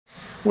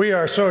We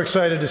are so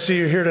excited to see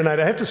you here tonight.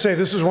 I have to say,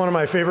 this is one of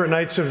my favorite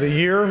nights of the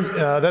year.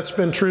 That's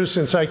been true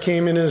since I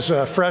came in as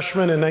a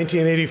freshman in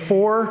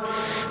 1984.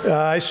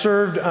 I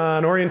served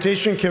on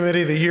orientation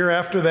committee the year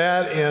after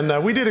that,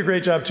 and we did a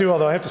great job too,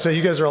 although I have to say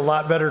you guys are a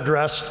lot better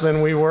dressed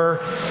than we were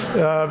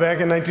back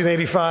in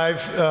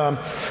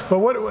 1985.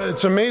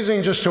 It's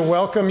amazing just to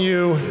welcome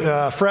you,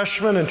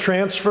 freshmen and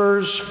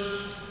transfers,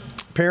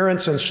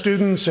 parents and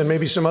students, and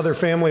maybe some other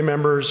family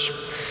members.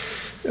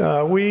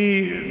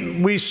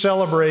 We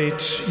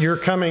celebrate your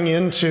coming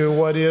into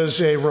what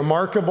is a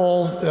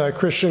remarkable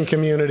Christian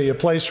community, a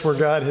place where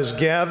God has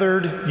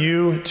gathered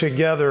you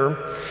together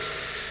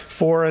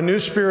for a new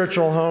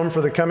spiritual home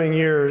for the coming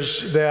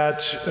years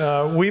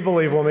that we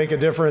believe will make a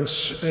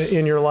difference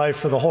in your life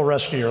for the whole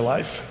rest of your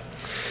life.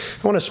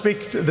 I want to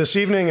speak this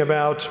evening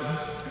about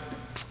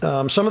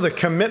some of the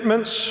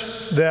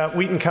commitments that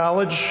Wheaton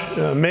College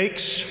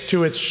makes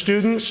to its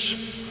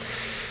students.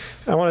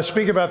 I want to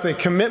speak about the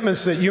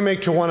commitments that you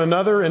make to one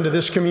another and to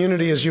this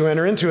community as you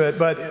enter into it,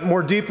 but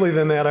more deeply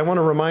than that, I want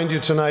to remind you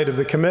tonight of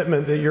the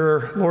commitment that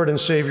your Lord and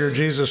Savior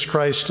Jesus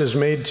Christ has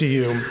made to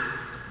you,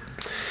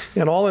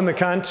 and all in the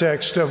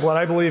context of what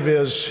I believe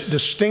is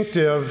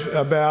distinctive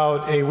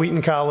about a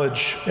Wheaton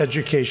College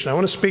education. I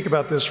want to speak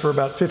about this for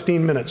about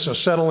 15 minutes, so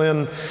settle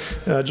in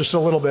just a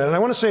little bit. And I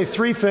want to say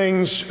three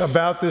things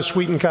about this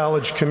Wheaton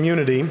College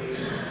community.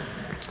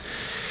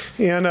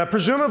 And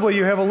presumably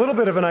you have a little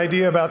bit of an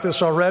idea about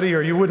this already,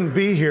 or you wouldn't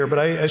be here, but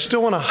I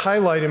still want to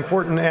highlight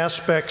important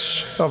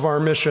aspects of our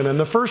mission. And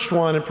the first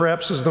one, and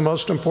perhaps is the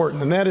most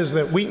important, and that is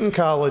that Wheaton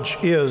College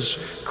is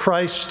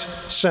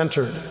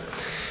Christ-centered.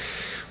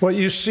 What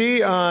you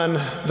see on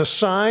the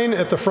sign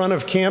at the front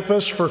of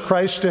campus for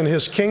Christ and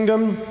His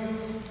kingdom,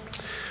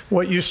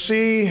 what you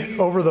see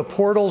over the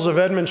portals of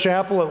Edmund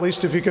Chapel, at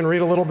least if you can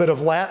read a little bit of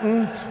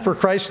Latin, for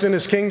Christ and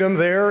His kingdom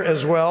there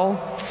as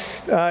well,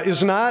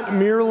 is not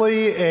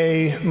merely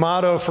a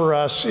motto for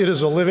us, it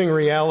is a living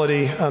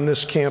reality on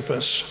this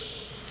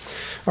campus.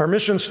 Our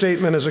mission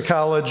statement as a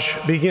college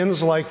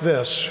begins like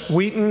this: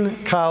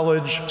 Wheaton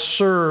College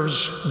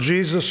serves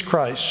Jesus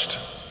Christ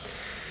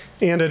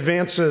and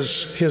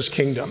advances His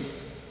kingdom.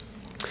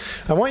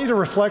 I want you to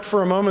reflect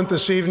for a moment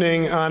this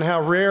evening on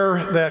how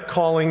rare that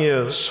calling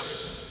is,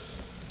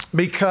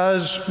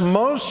 because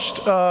most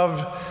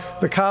of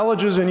the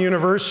colleges and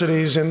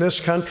universities in this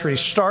country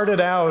started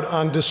out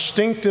on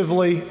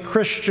distinctively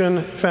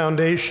Christian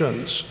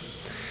foundations,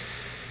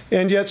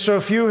 and yet so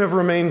few have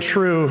remained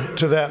true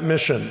to that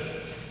mission.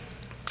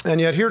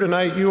 And yet here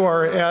tonight you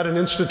are at an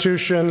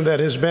institution that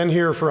has been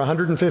here for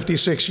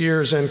 156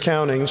 years and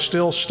counting,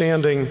 still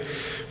standing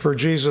for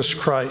Jesus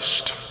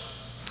Christ.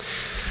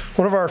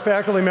 One of our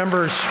faculty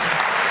members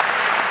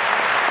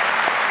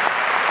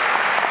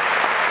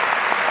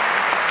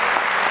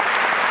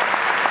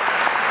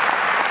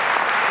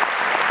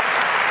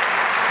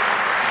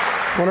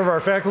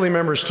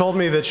told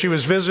me that she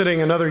was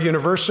visiting another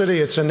university.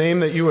 It's a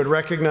name that you would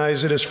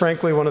recognize. It is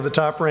frankly one of the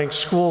top-ranked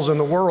schools in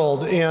the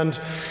world. And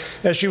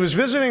as she was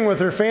visiting with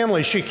her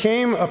family, she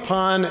came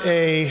upon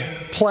a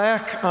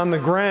plaque on the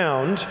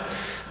ground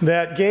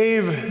that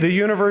gave the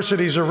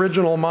university's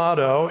original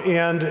motto,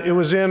 and it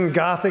was in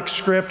Gothic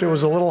script. It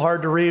was a little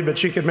hard to read, but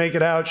she could make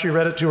it out. She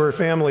read it to her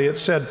family. It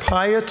said,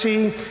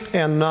 "Piety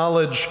and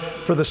knowledge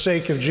for the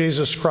sake of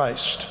Jesus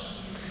Christ."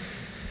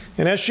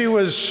 And as she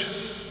was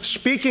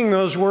speaking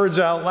those words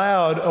out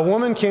loud, a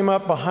woman came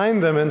up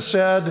behind them and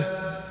said,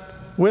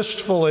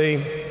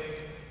 wistfully,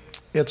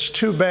 "It's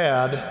too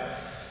bad,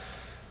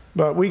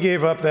 but we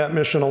gave up that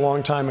mission a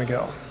long time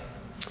ago."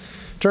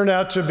 Turned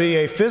out to be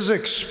a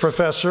physics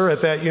professor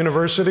at that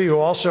university who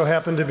also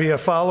happened to be a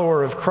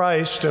follower of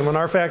Christ. And when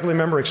our faculty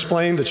member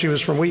explained that she was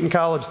from Wheaton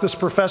College, this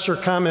professor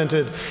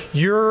commented,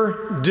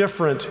 "You're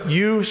different.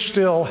 You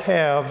still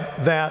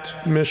have that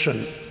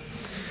mission."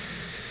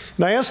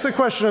 And I ask the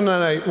question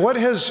tonight, what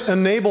has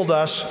enabled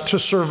us to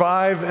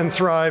survive and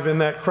thrive in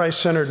that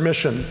Christ-centered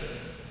mission?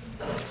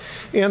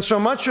 And so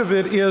much of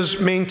it is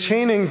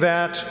maintaining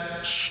that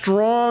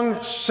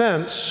strong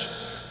sense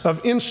of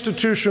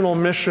institutional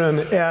mission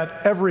at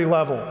every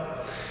level.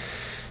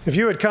 If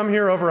you had come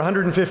here over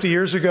 150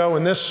 years ago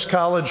when this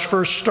college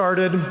first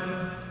started,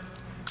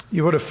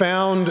 you would have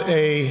found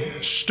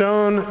a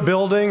stone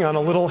building on a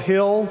little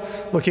hill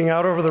looking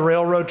out over the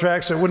railroad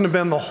tracks. It wouldn't have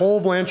been the whole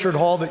Blanchard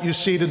Hall that you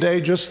see today,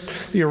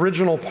 just the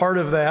original part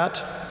of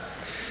that,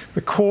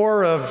 the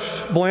core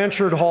of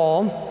Blanchard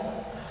Hall.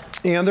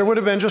 And there would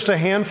have been just a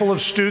handful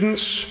of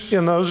students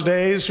in those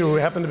days who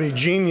happened to be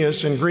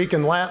genius in Greek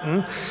and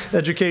Latin,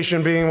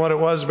 education being what it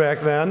was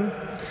back then.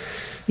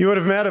 You would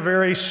have met a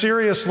very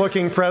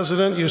serious-looking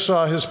president. You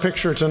saw his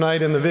picture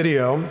tonight in the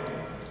video.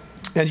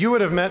 And you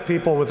would have met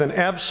people with an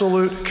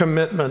absolute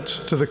commitment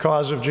to the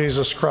cause of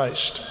Jesus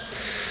Christ.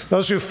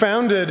 Those who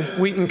founded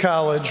Wheaton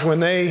College, when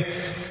they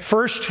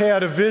first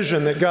had a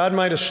vision that God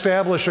might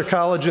establish a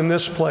college in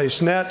this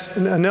place,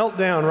 knelt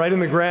down right in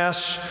the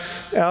grass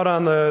out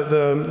on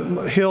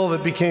the hill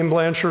that became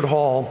Blanchard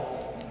Hall,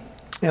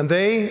 and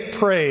they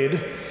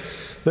prayed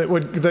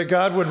that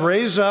God would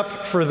raise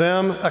up for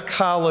them a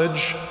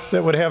college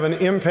that would have an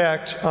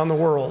impact on the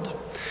world.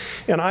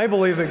 And I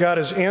believe that God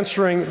is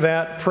answering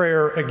that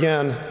prayer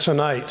again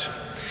tonight.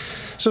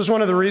 This is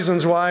one of the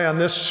reasons why on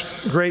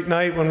this great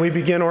night when we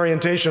begin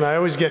orientation, I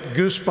always get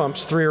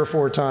goosebumps 3 or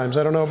 4 times.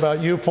 I don't know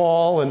about you,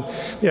 Paul, and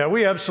yeah,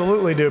 we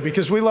absolutely do,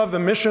 because we love the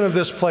mission of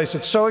this place.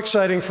 It's so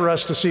exciting for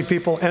us to see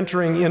people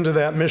entering into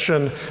that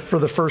mission for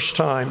the first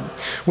time.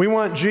 We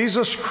want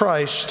Jesus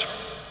Christ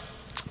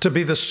to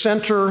be the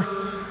center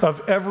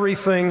of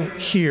everything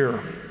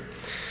here.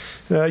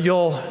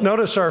 You'll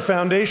notice our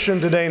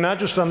foundation today, not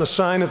just on the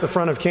sign at the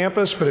front of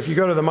campus, but if you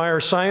go to the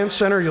Myers Science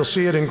Center, you'll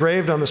see it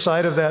engraved on the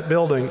side of that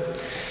building.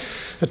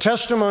 A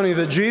testimony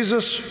that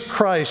Jesus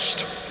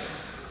Christ,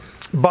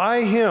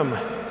 by him,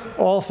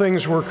 all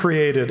things were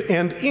created,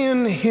 and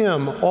in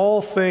him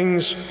all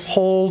things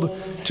hold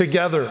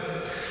together.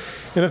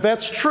 And if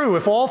that's true,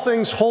 if all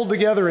things hold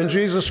together in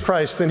Jesus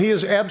Christ, then he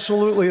is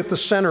absolutely at the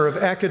center of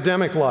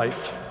academic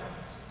life.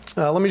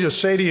 Let me just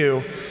say to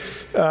you,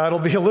 it'll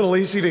be a little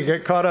easy to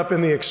get caught up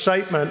in the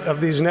excitement of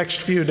these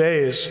next few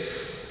days.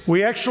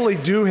 We actually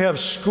do have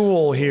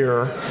school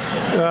here.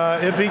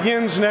 It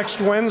begins next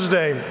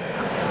Wednesday.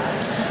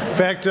 In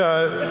fact,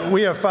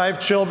 we have 5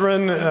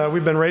 children.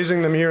 We've been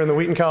raising them here in the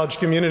Wheaton College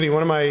community.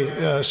 One of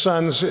my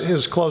sons,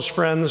 his close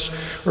friends,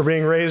 were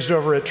being raised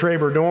over at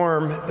Traber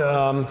Dorm.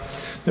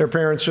 Their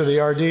parents are the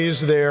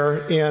RDs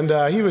there.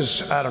 And he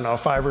was, I don't know,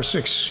 5 or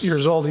 6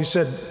 years old. He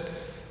said,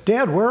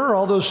 "Dad, where are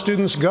all those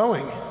students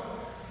going?"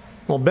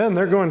 "Well, Ben,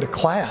 they're going to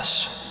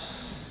class."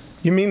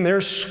 "You mean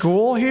there's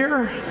school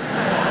here?"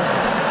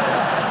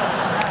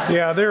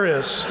 Yeah, there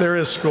is. There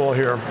is school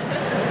here.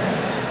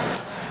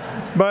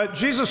 But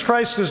Jesus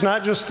Christ is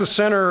not just the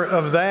center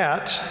of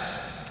that.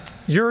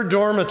 Your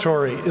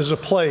dormitory is a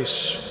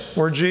place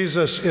where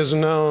Jesus is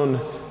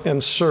known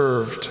and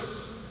served.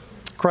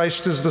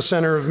 Christ is the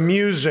center of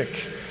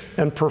music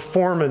and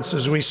performance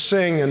as we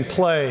sing and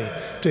play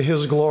to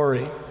his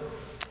glory.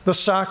 The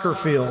soccer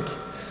field,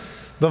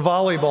 the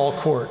volleyball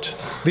court,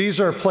 these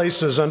are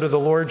places under the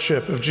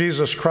lordship of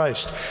Jesus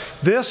Christ.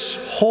 This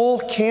whole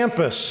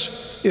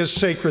campus is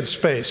sacred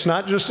space,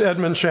 not just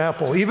Edmund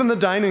Chapel. Even the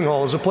dining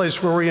hall is a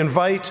place where we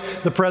invite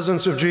the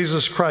presence of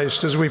Jesus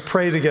Christ as we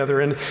pray together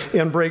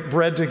and break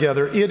bread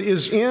together. It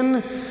is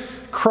in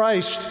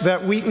Christ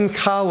that Wheaton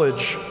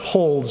College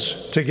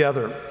holds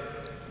together.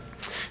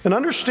 And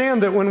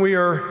understand that when we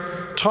are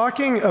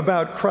talking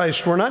about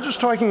Christ, we're not just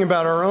talking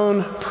about our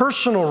own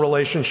personal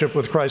relationship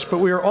with Christ, but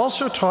we are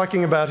also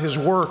talking about his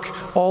work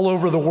all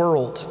over the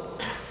world.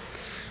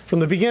 From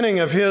the beginning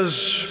of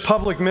his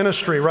public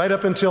ministry right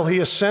up until he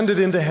ascended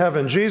into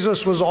heaven,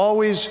 Jesus was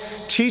always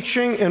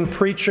teaching and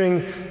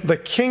preaching the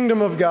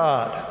kingdom of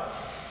God.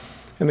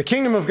 And the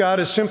kingdom of God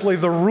is simply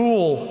the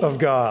rule of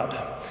God.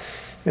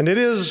 And it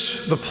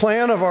is the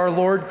plan of our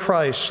Lord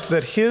Christ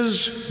that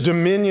his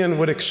dominion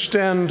would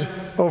extend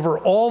over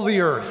all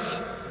the earth.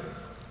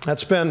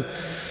 That's been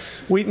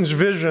Wheaton's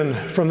vision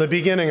from the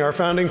beginning. Our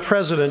founding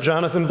president,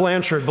 Jonathan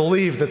Blanchard,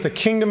 believed that the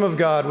kingdom of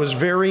God was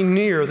very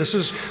near. This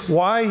is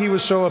why he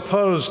was so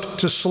opposed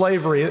to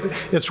slavery.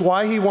 It's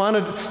why he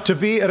wanted to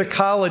be at a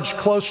college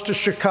close to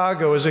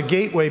Chicago as a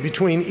gateway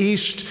between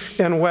East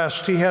and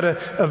West. He had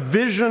a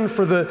vision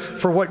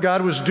for what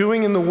God was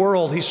doing in the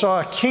world. He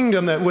saw a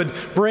kingdom that would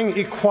bring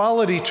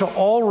equality to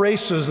all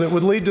races, that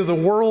would lead to the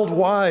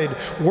worldwide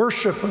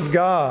worship of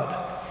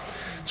God.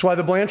 That's why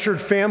the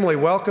Blanchard family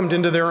welcomed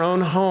into their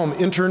own home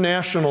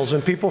internationals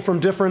and people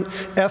from different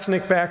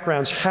ethnic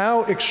backgrounds.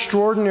 How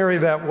extraordinary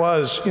that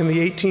was in the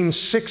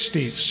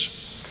 1860s.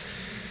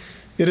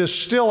 It is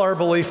still our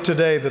belief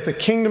today that the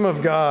kingdom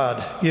of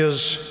God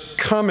is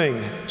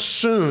coming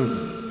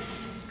soon.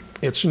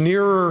 It's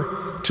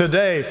nearer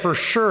today, for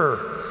sure,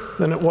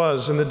 than it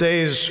was in the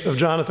days of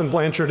Jonathan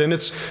Blanchard. And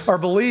it's our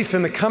belief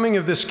in the coming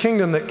of this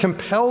kingdom that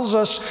compels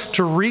us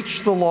to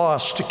reach the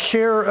lost, to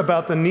care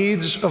about the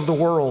needs of the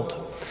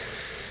world.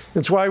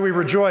 It's why we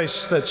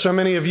rejoice that so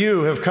many of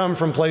you have come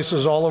from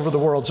places all over the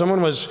world.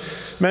 Someone was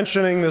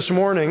mentioning this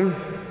morning,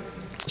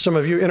 some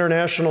of you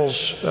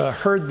internationals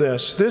heard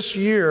this. This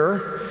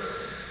year,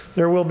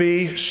 there will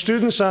be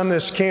students on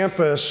this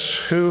campus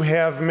who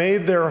have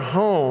made their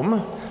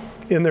home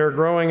in their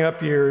growing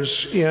up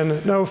years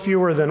in no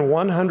fewer than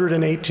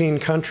 118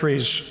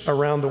 countries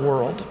around the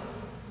world.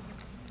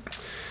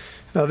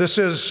 Now, this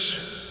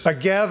is a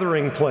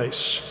gathering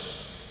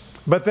place,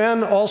 but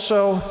then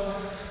also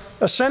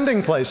a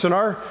sending place. And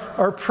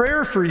our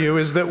prayer for you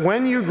is that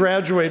when you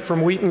graduate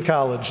from Wheaton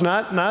College,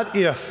 not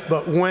if,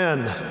 but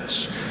when,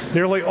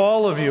 nearly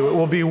all of you, it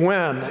will be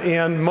when,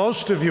 and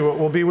most of you, it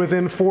will be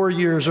within 4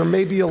 years or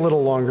maybe a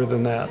little longer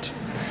than that.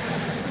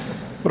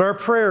 But our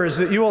prayer is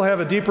that you will have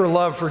a deeper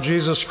love for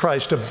Jesus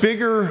Christ, a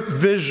bigger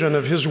vision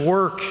of his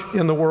work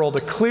in the world,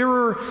 a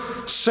clearer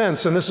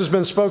sense, and this has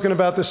been spoken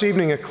about this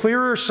evening, a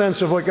clearer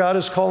sense of what God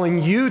is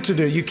calling you to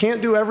do. You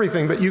can't do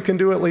everything, but you can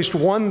do at least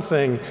one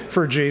thing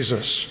for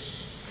Jesus.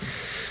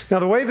 Now,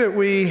 the way that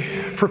we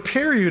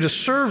prepare you to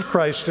serve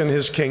Christ in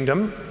his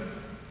kingdom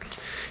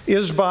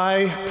is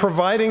by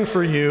providing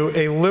for you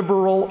a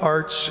liberal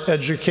arts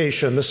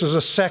education. This is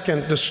a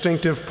second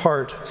distinctive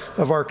part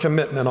of our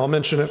commitment. I'll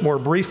mention it more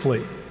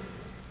briefly.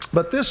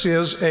 But this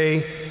is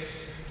a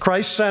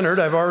Christ-centered,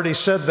 I've already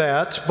said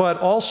that, but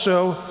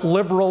also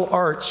liberal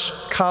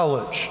arts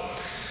college.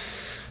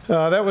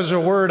 That was a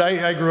word.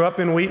 I grew up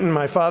in Wheaton.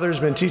 My father's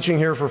been teaching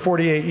here for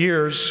 48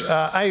 years.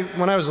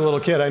 When I was a little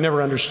kid, I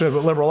never understood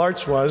what liberal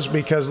arts was,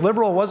 because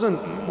liberal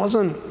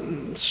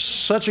wasn't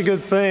such a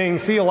good thing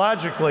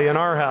theologically in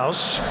our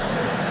house.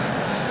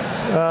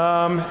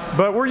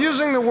 But we're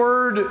using the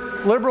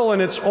word liberal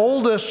in its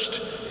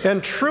oldest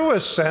and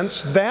truest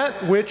sense,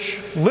 that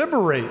which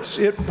liberates.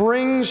 It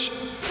brings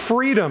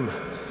freedom.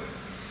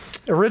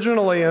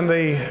 Originally, in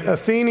the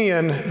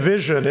Athenian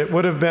vision, it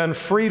would have been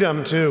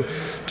freedom to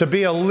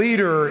be a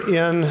leader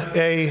in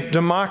a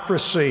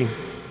democracy.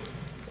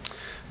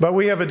 But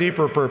we have a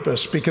deeper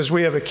purpose, because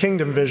we have a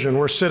kingdom vision.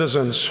 We're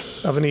citizens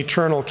of an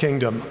eternal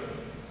kingdom.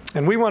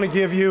 And we want to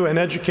give you an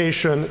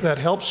education that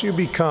helps you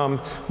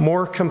become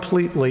more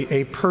completely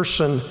a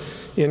person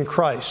in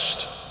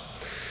Christ.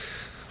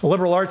 A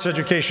liberal arts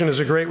education is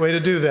a great way to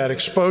do that.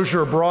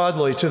 Exposure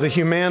broadly to the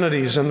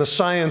humanities and the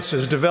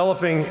sciences,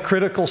 developing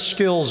critical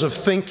skills of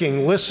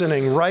thinking,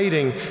 listening,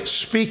 writing,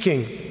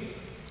 speaking.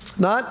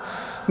 Not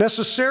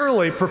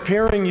necessarily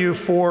preparing you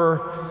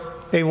for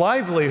a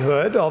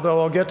livelihood, although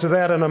I'll get to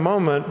that in a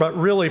moment, but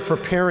really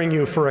preparing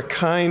you for a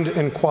kind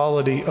and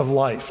quality of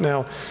life.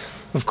 Now,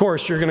 of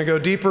course, you're going to go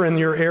deeper in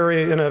your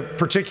area, in a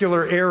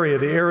particular area,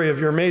 the area of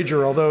your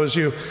major, although as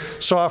you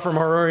saw from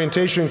our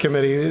orientation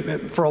committee,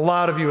 for a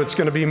lot of you it's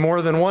going to be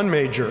more than one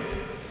major,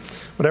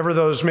 whatever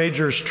those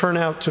majors turn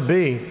out to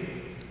be.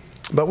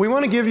 But we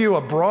want to give you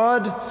a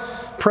broad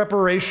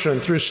preparation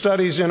through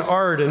studies in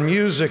art and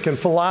music and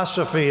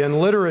philosophy and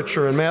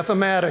literature and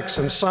mathematics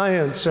and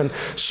science and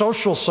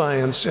social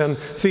science and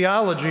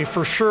theology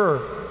for sure.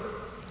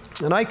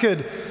 And I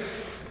could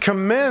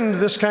commend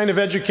this kind of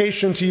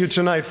education to you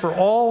tonight for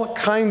all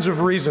kinds of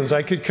reasons.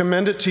 I could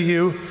commend it to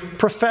you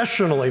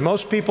professionally.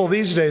 Most people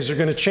these days are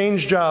going to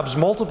change jobs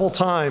multiple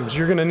times.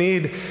 You're going to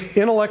need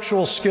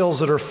intellectual skills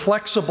that are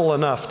flexible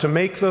enough to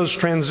make those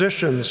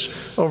transitions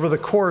over the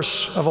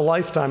course of a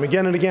lifetime.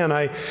 Again and again,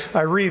 I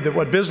read that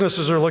what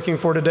businesses are looking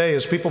for today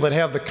is people that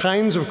have the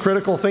kinds of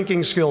critical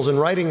thinking skills and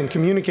writing and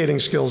communicating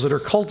skills that are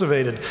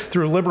cultivated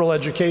through liberal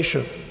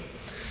education.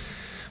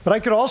 But I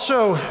could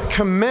also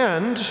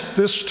commend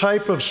this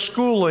type of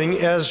schooling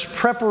as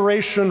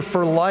preparation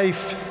for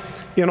life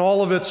in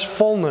all of its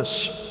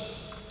fullness.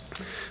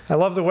 I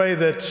love the way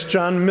that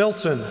John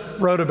Milton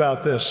wrote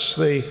about this,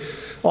 the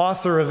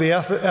author of the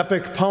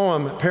epic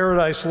poem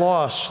Paradise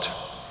Lost.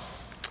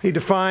 He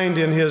defined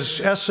in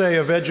his essay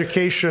of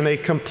education a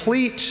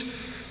complete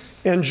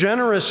and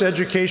generous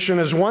education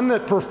as one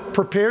that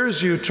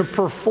prepares you to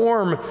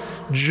perform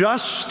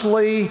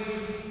justly,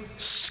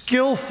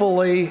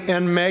 skillfully,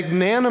 and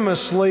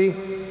magnanimously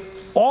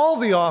all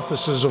the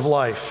offices of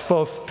life,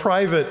 both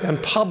private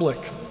and public.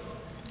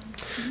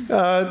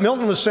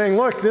 Milton was saying,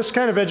 look, this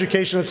kind of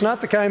education, it's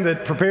not the kind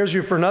that prepares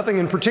you for nothing.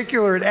 In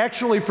particular, it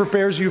actually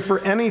prepares you for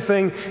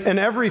anything and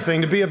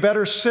everything, to be a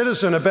better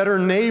citizen, a better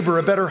neighbor,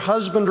 a better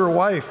husband or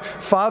wife,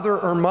 father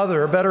or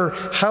mother, a better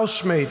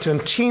housemate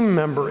and team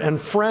member and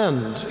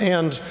friend,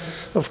 and,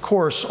 of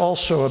course,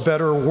 also a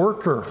better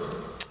worker,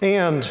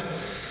 and,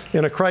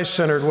 in a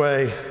Christ-centered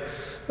way,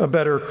 a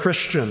better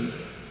Christian.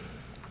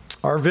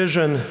 Our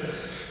vision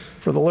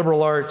for the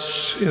liberal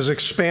arts is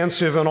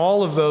expansive in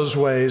all of those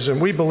ways,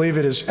 and we believe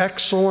it is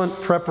excellent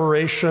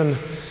preparation,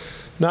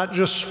 not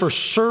just for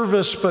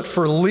service, but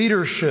for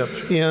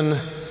leadership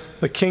in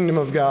the kingdom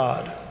of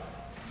God. I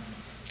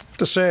have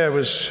to say, I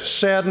was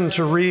saddened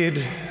to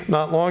read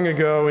not long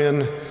ago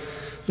in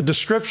the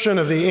description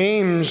of the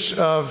aims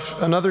of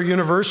another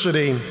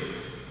university.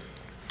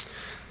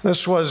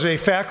 This was a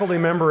faculty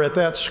member at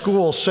that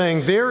school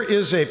saying, there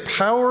is a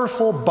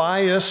powerful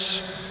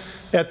bias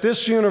at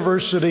this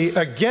university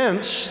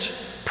against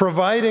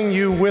providing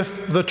you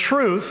with the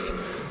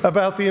truth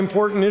about the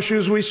important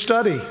issues we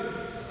study.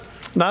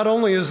 Not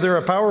only is there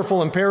a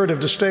powerful imperative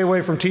to stay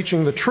away from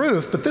teaching the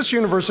truth, but this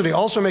university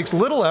also makes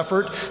little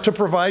effort to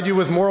provide you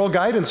with moral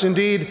guidance.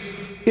 Indeed,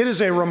 it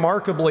is a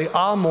remarkably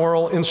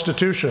amoral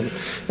institution.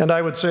 And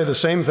I would say the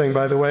same thing,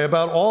 by the way,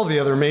 about all the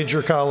other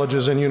major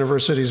colleges and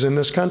universities in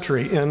this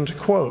country, end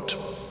quote.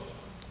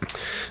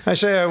 I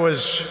say I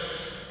was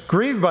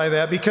grieved by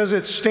that because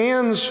it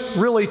stands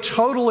really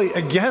totally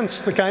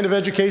against the kind of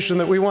education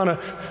that we want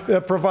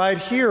to provide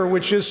here,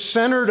 which is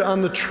centered on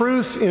the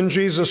truth in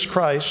Jesus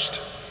Christ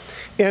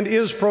and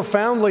is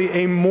profoundly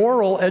a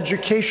moral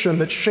education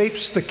that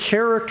shapes the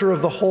character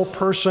of the whole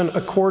person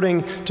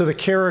according to the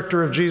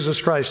character of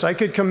Jesus Christ. I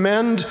could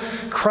commend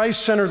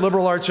Christ-centered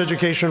liberal arts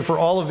education for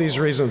all of these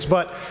reasons,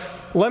 but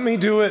let me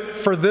do it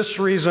for this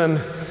reason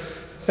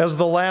as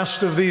the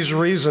last of these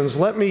reasons.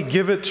 Let me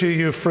give it to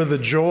you for the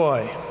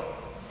joy.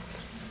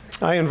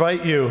 I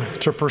invite you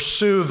to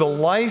pursue the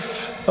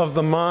life of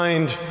the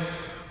mind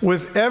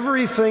with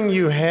everything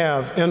you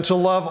have, and to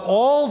love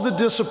all the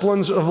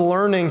disciplines of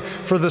learning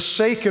for the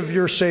sake of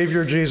your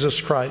Savior,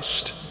 Jesus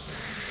Christ.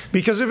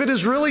 Because if it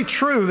is really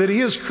true that He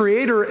is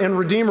creator and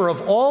redeemer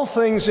of all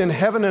things in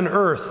heaven and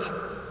earth,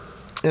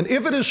 and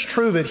if it is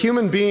true that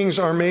human beings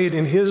are made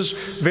in His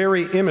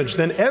very image,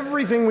 then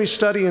everything we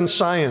study in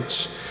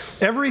science,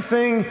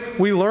 everything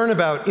we learn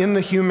about in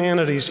the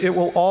humanities, it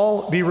will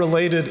all be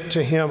related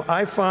to Him.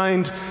 I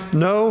find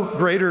no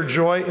greater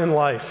joy in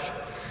life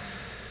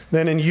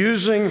than in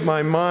using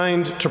my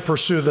mind to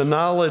pursue the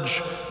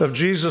knowledge of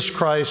Jesus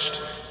Christ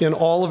in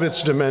all of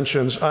its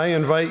dimensions. I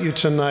invite you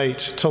tonight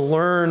to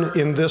learn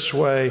in this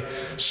way,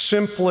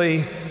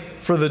 simply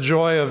for the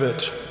joy of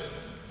it.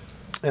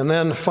 And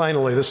then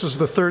finally, this is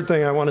the third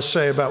thing I want to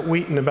say about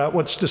Wheaton, about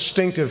what's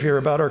distinctive here,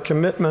 about our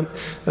commitment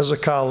as a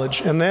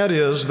college, and that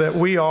is that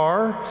we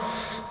are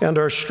and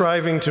are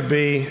striving to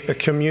be a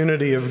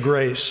community of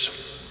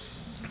grace.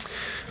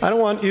 I don't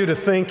want you to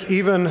think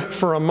even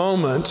for a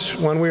moment,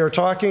 when we are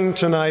talking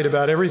tonight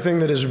about everything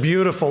that is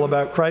beautiful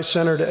about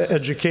Christ-centered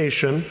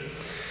education,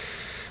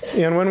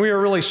 and when we are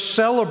really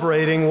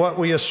celebrating what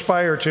we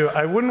aspire to,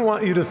 I wouldn't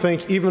want you to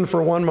think even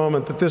for one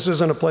moment that this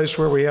isn't a place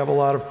where we have a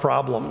lot of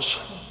problems,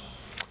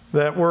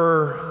 that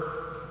we're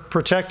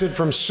protected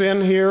from sin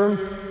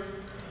here,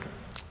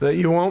 that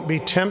you won't be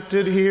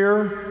tempted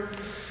here,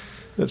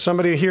 that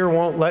somebody here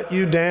won't let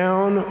you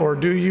down or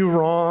do you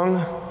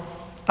wrong.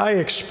 I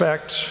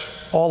expect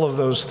all of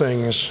those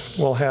things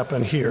will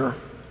happen here.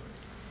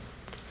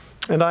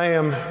 And I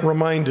am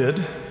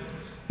reminded,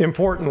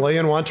 importantly,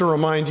 and want to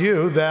remind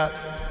you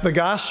that the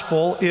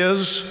gospel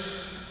is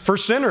for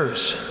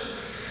sinners.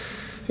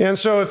 And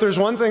so if there's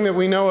one thing that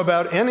we know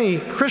about any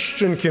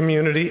Christian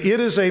community, it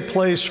is a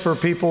place for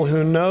people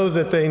who know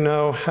that they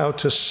know how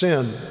to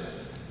sin.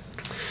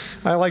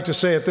 I like to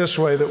say it this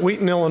way, that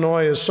Wheaton,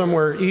 Illinois is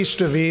somewhere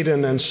east of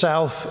Eden and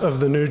south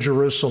of the New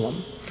Jerusalem.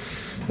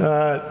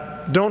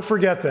 Don't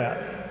forget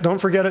that. Don't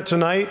forget it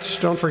tonight.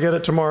 Don't forget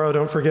it tomorrow.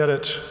 Don't forget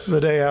it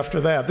the day after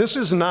that. This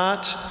is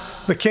not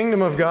the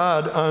kingdom of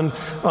God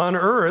on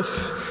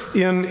earth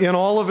in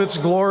all of its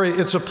glory.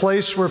 It's a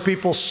place where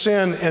people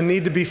sin and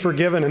need to be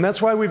forgiven. And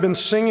that's why we've been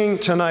singing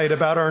tonight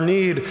about our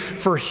need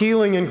for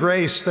healing and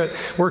grace,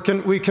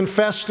 that we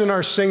confessed in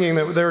our singing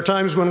that there are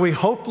times when we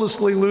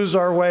hopelessly lose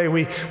our way.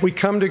 We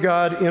come to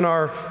God in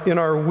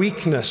our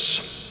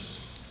weakness.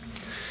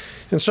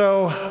 And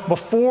so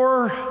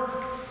before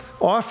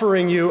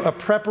offering you a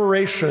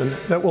preparation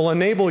that will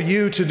enable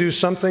you to do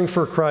something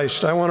for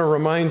Christ, I want to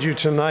remind you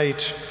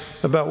tonight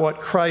about what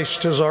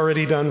Christ has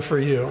already done for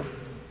you.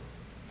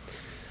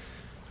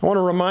 I want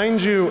to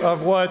remind you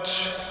of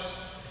what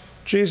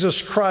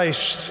Jesus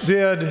Christ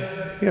did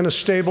in a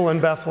stable in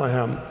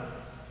Bethlehem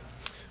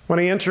when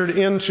He entered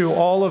into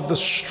all of the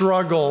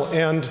struggle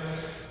and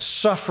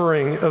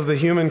suffering of the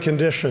human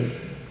condition.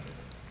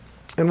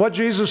 And what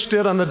Jesus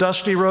did on the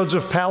dusty roads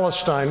of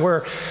Palestine,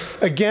 where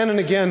again and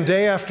again,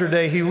 day after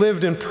day, He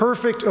lived in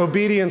perfect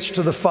obedience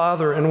to the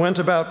Father and went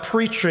about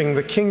preaching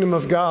the kingdom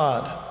of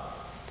God.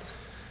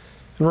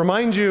 And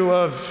remind you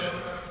of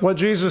what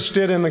Jesus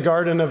did in the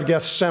Garden of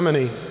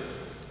Gethsemane,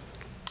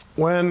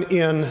 when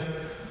in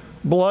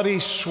bloody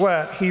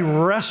sweat He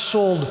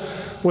wrestled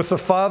with the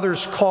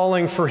Father's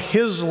calling for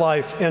His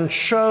life and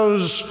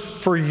chose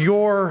for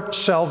your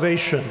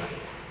salvation.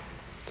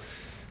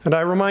 And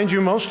I remind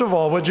you most of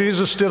all what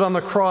Jesus did on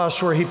the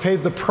cross, where He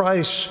paid the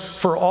price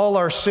for all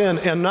our sin,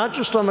 and not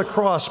just on the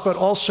cross, but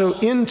also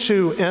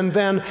into and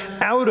then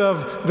out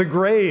of the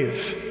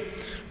grave,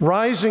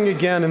 rising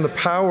again in the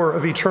power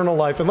of eternal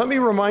life. And let me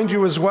remind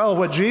you as well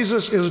what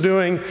Jesus is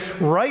doing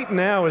right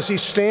now as He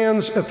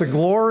stands at the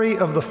glory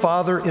of the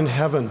Father in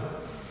heaven.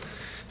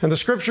 And the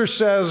Scripture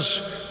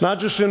says, not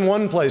just in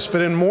one place,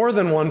 but in more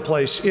than one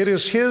place, it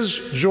is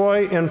His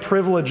joy and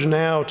privilege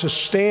now to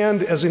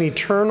stand as an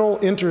eternal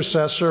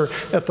intercessor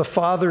at the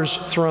Father's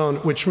throne,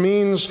 which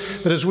means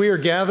that as we are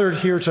gathered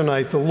here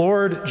tonight, the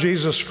Lord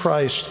Jesus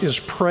Christ is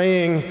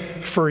praying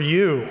for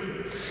you.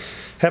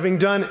 Having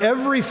done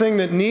everything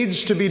that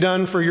needs to be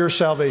done for your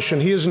salvation,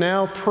 He is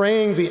now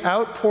praying the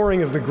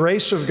outpouring of the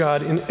grace of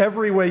God in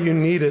every way you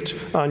need it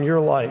on your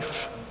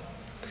life.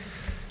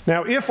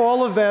 Now, if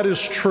all of that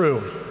is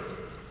true,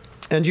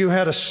 and you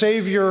had a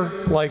Savior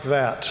like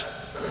that,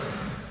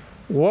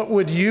 what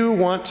would you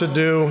want to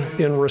do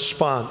in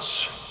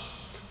response?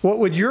 What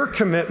would your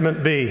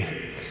commitment be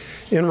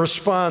in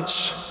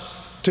response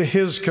to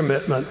His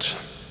commitment?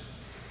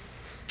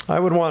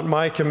 I would want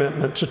my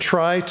commitment to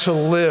try to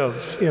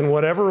live in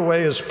whatever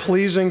way is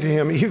pleasing to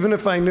Him, even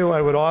if I knew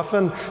I would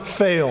often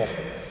fail.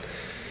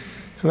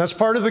 And that's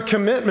part of the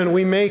commitment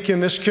we make in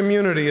this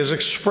community, is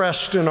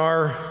expressed in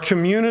our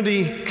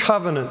community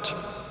covenant,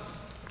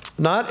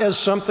 not as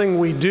something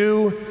we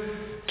do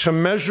to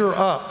measure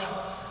up,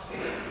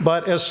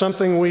 but as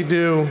something we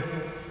do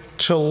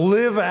to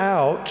live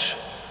out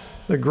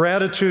the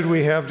gratitude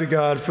we have to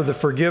God for the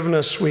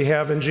forgiveness we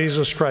have in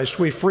Jesus Christ,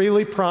 we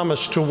freely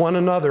promise to one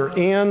another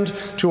and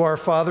to our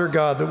Father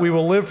God that we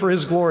will live for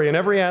His glory in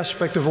every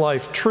aspect of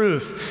life: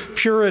 truth,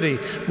 purity,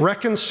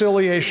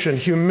 reconciliation,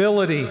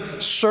 humility,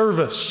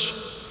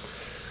 service.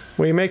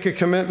 We make a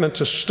commitment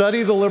to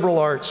study the liberal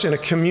arts in a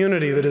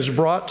community that is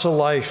brought to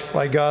life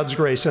by God's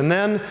grace, and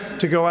then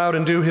to go out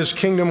and do His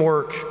kingdom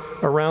work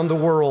around the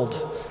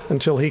world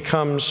until He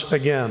comes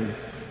again.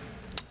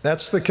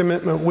 That's the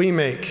commitment we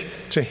make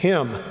to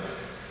Him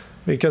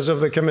because of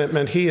the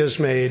commitment He has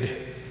made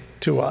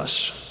to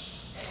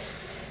us.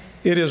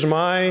 It is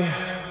my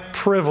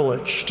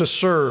privilege to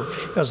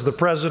serve as the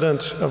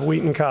president of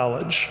Wheaton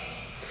College,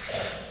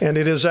 and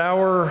it is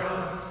our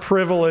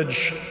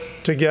privilege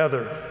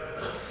together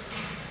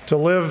to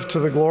live to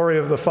the glory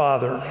of the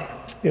Father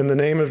in the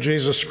name of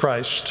Jesus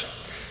Christ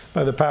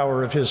by the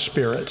power of His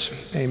Spirit.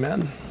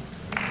 Amen.